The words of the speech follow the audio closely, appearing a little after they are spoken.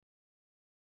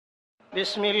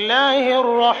بسم الله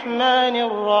الرحمن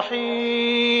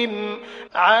الرحيم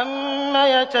عم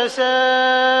يتساءلون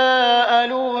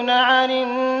عن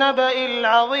النبأ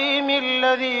العظيم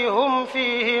الذي هم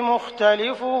فيه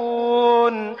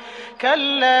مختلفون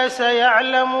كلا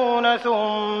سيعلمون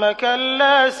ثم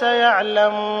كلا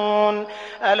سيعلمون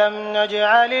ألم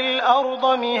نجعل الأرض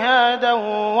مهادا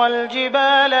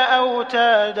والجبال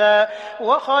أوتادا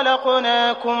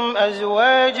وخلقناكم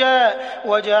أزواجا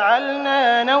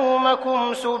وجعلنا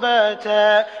نومكم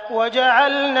سباتا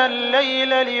وجعلنا الليل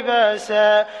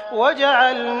لباسا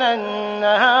وجعلنا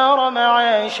النهار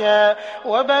معاشا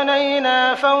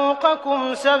وبنينا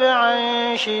فوقكم سبعا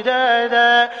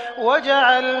شدادا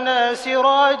وجعلنا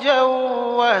سراجا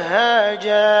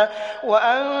وهاجا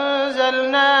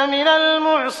وأنزلنا من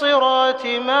المعصرات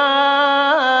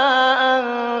ماء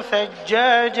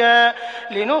ثجاجا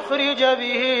لنخرج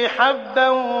به حبا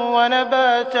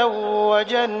ونباتا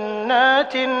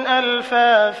وجنات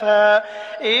ألفافا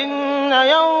إن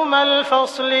يوم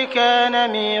الفصل كان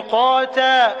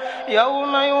ميقاتا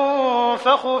يوم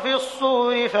ينفخ في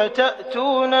الصور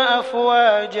فتأتون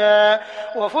أفواجا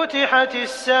وفتحت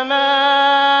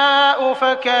السماء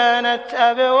فكانت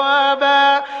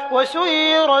أبوابا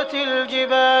وسيرت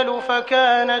الجبال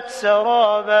فكانت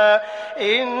سرابا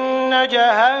إن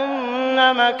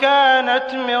جهنم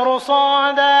كانت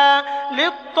مرصادا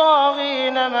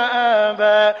للطاغين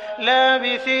مآبا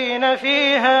لابثين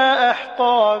فيها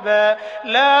أحقابا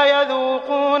لا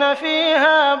يذوقون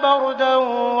فيها بردا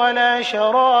ولا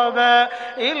شرابا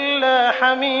إلا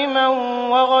حميما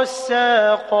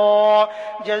وغساقا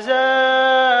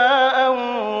جزاء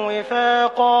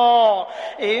وفاقا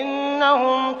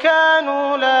إنهم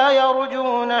كانوا لا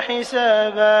يرجون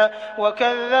حسابا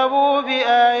وكذبوا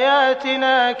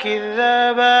بآياتنا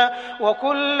كذابا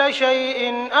وكل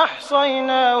شيء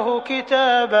أحصيناه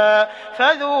كتابا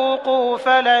فذوقوا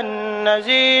فلن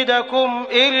نزيدكم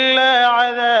إلا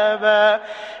عذابا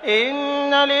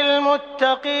إن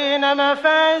للمتقين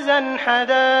مفازا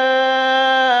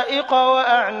حدائق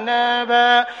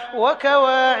وأعنابا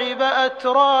وكواعب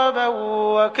أترابا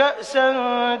وكأسا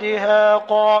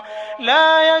دهاقا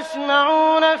لا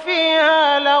يسمعون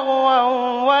فيها لغوا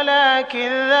ولا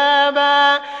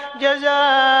كذابا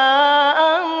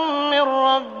جزاء من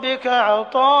ربك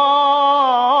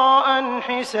عطاء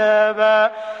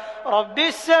حسابا رب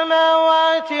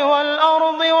السماوات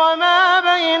والأرض وما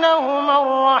بينهما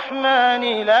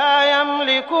الرحمن لا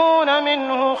يملكون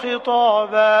منه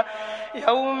خطابا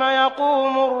يوم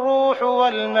يقوم الروح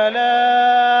والملائكة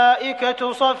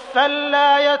صفا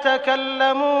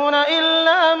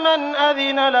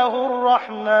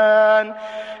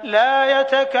لا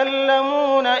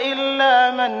يتكلمون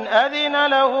إلا من أذن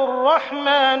له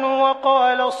الرحمن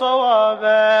وقال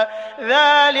صوابا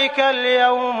ذلك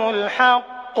اليوم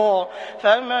الحق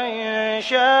فمن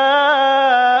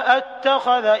شاء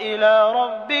اتخذ إلى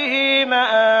ربه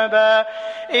مآبا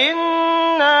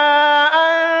إنا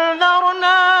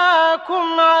أنذرناكم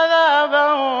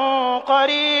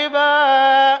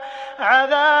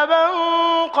عذابا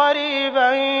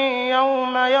قريبا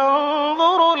يوم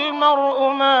ينظر المرء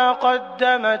ما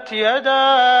قدمت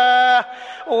يداه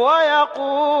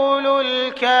ويقول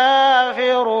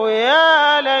الكافر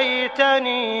يا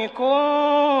ليتني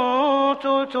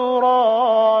كنت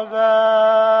ترابا.